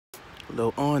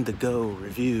little on-the-go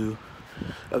review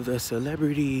of the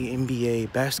Celebrity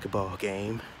NBA basketball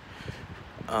game.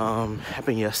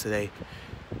 Happened yesterday.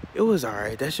 It was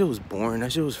alright. That shit was boring.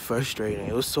 That shit was frustrating.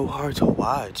 It was so hard to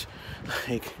watch.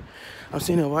 Like, I'm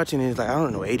sitting there watching it, like, I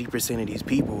don't know, 80% of these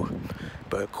people.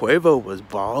 But Quavo was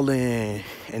balling,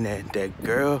 and that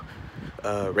girl,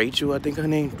 Rachel, I think her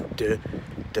name,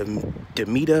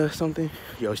 Demita or something.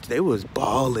 Yo, they was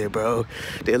balling, bro.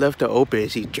 They left her open.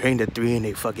 She drained the three in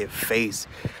their fucking face.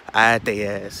 I had they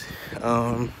ass.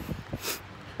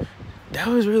 That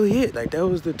was really it. Like, that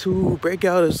was the two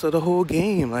breakouts of the whole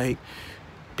game. Like,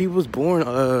 people was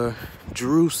born.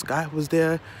 Drew Scott was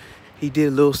there. He did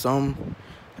a little something.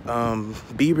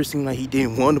 Bieber seemed like he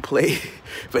didn't want to play,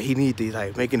 but he needed to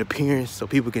like make an appearance so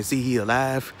people can see he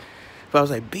alive. But I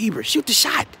was like, Bieber, shoot the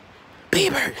shot,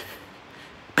 Bieber.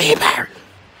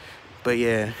 But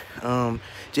yeah,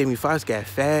 Jamie Foxx got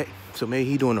fat, so maybe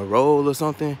he doing a role or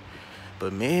something.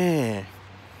 But man,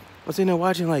 I'm sitting there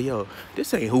watching like, yo,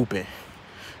 this ain't hooping.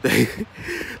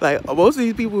 Like most of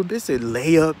these people, this is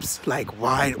layups, like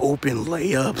wide open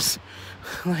layups.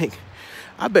 Like,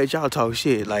 I bet y'all talk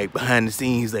shit like behind the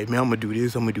scenes, like, man, I'm gonna do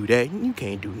this, I'm gonna do that. You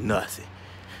can't do nothing.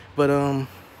 But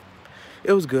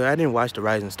it was good. I didn't watch the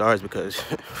Rising Stars because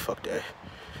fuck that.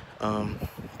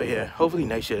 But yeah, hopefully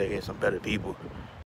next year they get some better people.